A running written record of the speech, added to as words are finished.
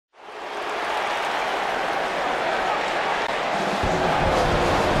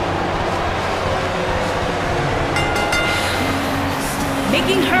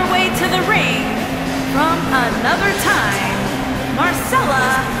Another time,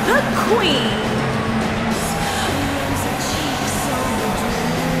 Marcella, the Queen.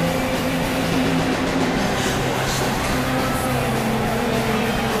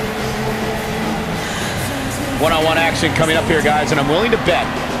 One-on-one action coming up here, guys, and I'm willing to bet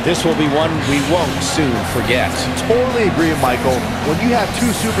this will be one we won't soon forget. Totally agree, Michael. When you have two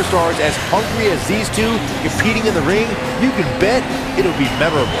superstars as hungry as these two competing in the ring, you can bet it'll be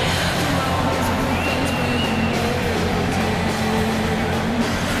memorable.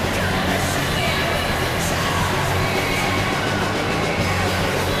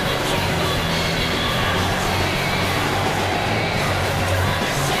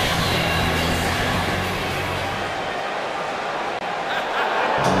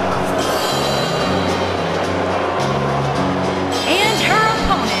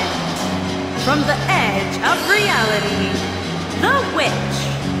 From the edge of reality, the Witch.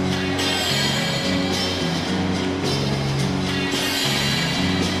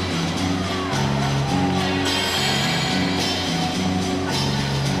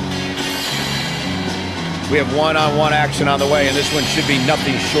 We have one-on-one action on the way, and this one should be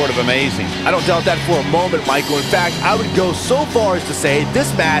nothing short of amazing. I don't doubt that for a moment, Michael. In fact, I would go so far as to say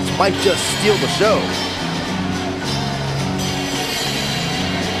this match might just steal the show.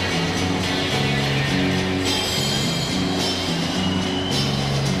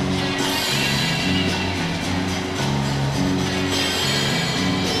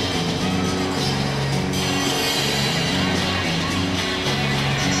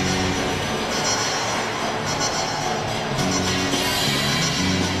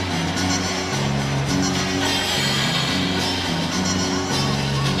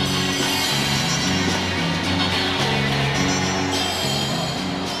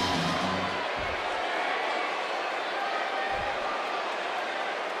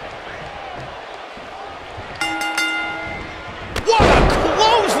 What a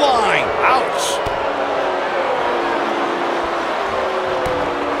clothesline! Ouch!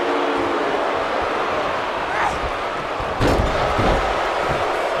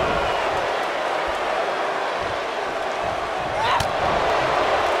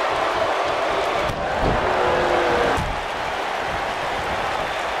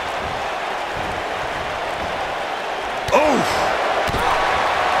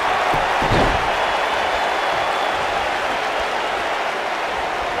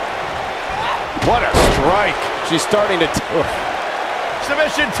 What a strike. She's starting to...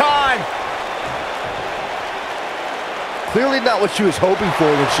 Submission time. Clearly not what she was hoping for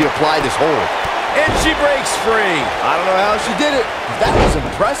when she applied this hold. And she breaks free. I don't know how she did it. That was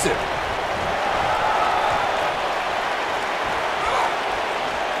impressive.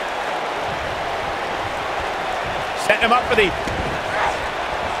 Setting him up for the...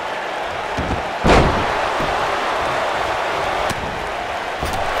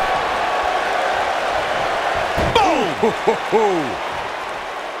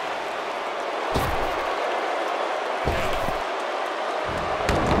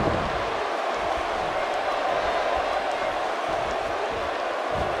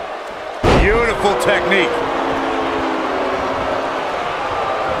 Beautiful technique.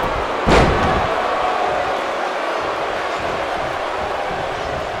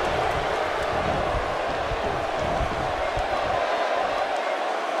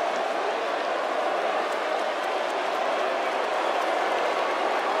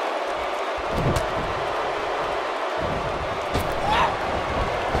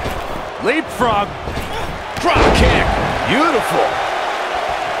 Leapfrog. Drop kick. Beautiful.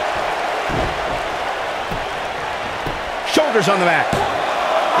 Shoulders on the mat.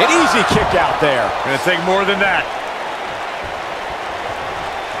 An easy kick out there. Gonna take more than that.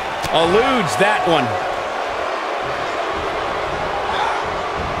 Eludes that one.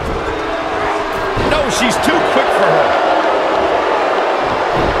 No, she's too quick for her.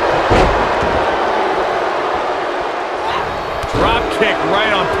 Drop kick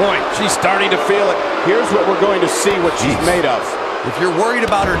right on point. She's starting to feel it. Here's what we're going to see what she's made of. If you're worried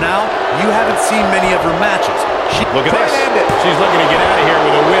about her now, you haven't seen many of her matches. Look at this. She's looking to get out of here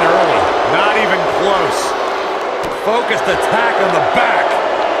with a win early. Not even close. Focused attack on the back.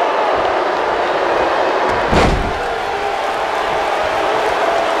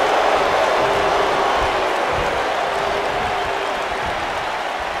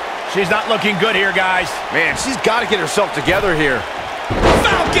 She's not looking good here, guys. Man, she's got to get herself together here.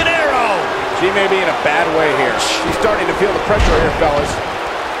 Falcon Arrow! She may be in a bad way here. She's starting to feel the pressure here, fellas.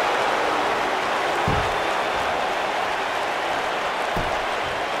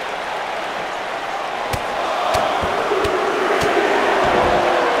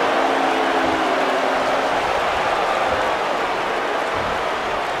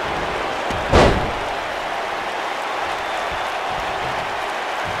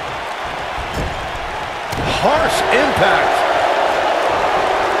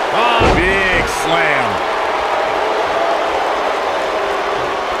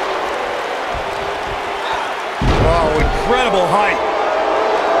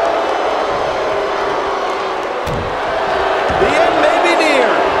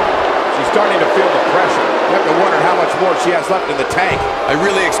 starting to feel the pressure. You have to wonder how much more she has left in the tank.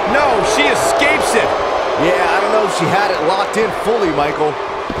 No, she escapes it. Yeah, I don't know if she had it locked in fully, Michael.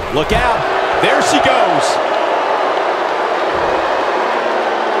 Look out. There she goes.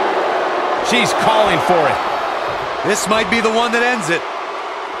 She's calling for it. This might be the one that ends it.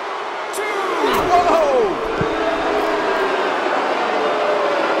 Whoa!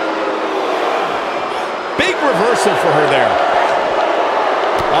 Big reversal for her there.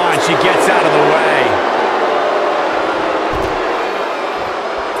 Oh, and she gets out of the way.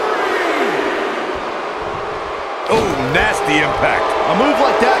 Oh, nasty impact. A move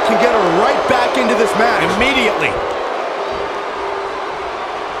like that can get her right back into this match. Immediately.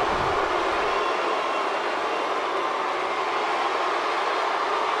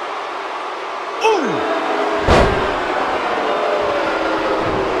 Ooh!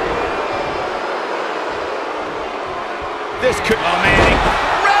 This could, oh man,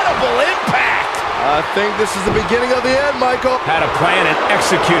 incredible impact! I think this is the beginning of the end, Michael. Had a plan and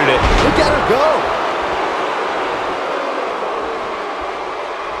executed it. Look at her go.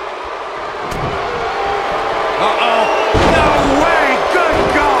 Uh-oh. No way! Good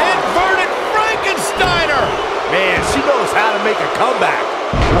God! Inverted Frankensteiner! Man, she knows how to make a comeback.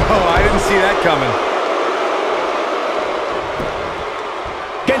 Oh, I didn't see that coming.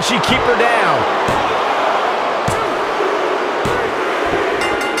 Can she keep her down?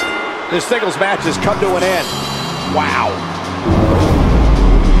 This singles match has come to an end. Wow.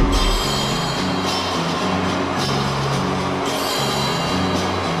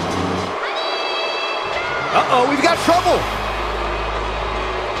 Uh-oh, we've got trouble.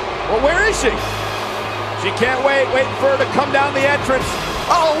 Well, where is she? She can't waiting for her to come down the entrance.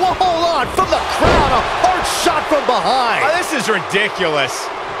 Oh, well, hold on. From the crowd, a hard shot from behind. Oh, this is ridiculous.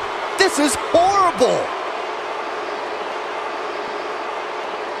 This is horrible.